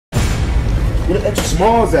Where the extra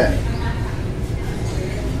smalls at?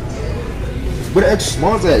 Where the extra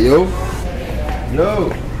smalls at, yo? Yo.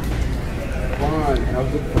 Fine. I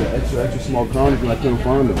was looking for the extra small condoms and I couldn't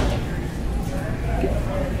find them.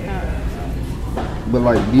 But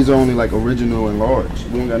like, these are only like original and large.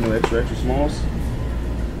 We don't got no extra smalls.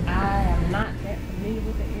 I am not that familiar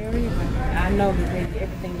with the area, but I know that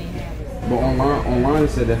everything they have is. But online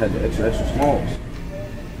it said they had the extra smalls.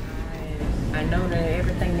 I know that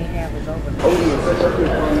everything they have is over there. Oh yeah, I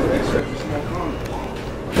couldn't find no extra small condoms.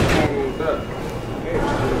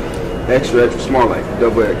 Extra small, like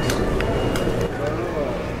double X.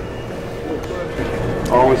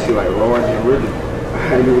 I always see like large and original.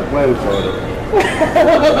 I ain't even playing with y'all though.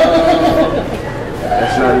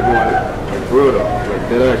 That's not even like real though. Like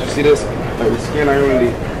that. You see this? Like the skin, I don't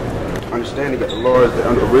really understand. You got the large, the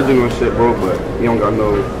original and shit, bro, but you don't got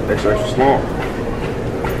no extra small.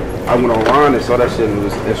 I went online and saw that shit and it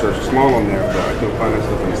was extra small on there, but I couldn't find that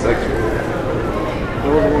stuff in the section.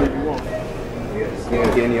 What one you want?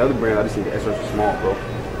 Yeah, get any other brand. I just need the extra small, bro.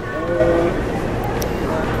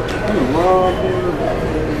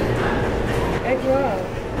 Extra.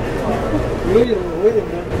 Wait a minute.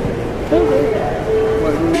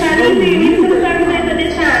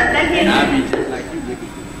 I'll be just like you, Vicky.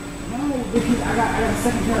 No, because I got a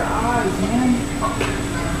second pair of eyes, man.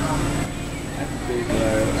 That's a big,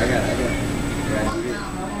 I got to do this.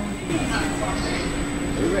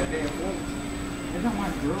 You right there, bro. That's not my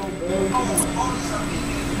girl, bro.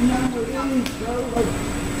 You know what it is, bro? Like,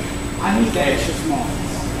 I need the extra small.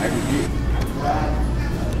 I can get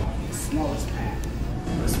The smallest pack.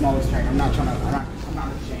 The smallest pack. I'm not ashamed of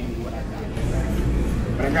what I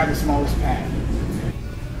got. But I got the smallest pack.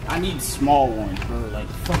 I need small ones, bro. Like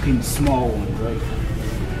fucking small ones, right?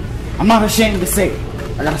 I'm not ashamed to say it.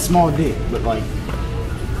 I got a small dick, but like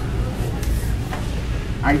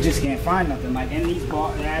I just can't find nothing. Like in these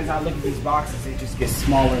boxes, as I look at these boxes, they just get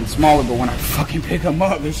smaller and smaller. But when I fucking pick them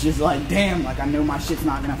up, it's just like, damn, like I know my shit's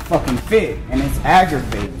not gonna fucking fit, and it's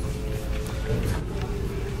aggravating.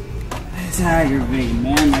 It's aggravating,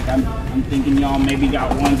 man. Like I'm thinking y'all maybe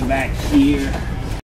got ones back here.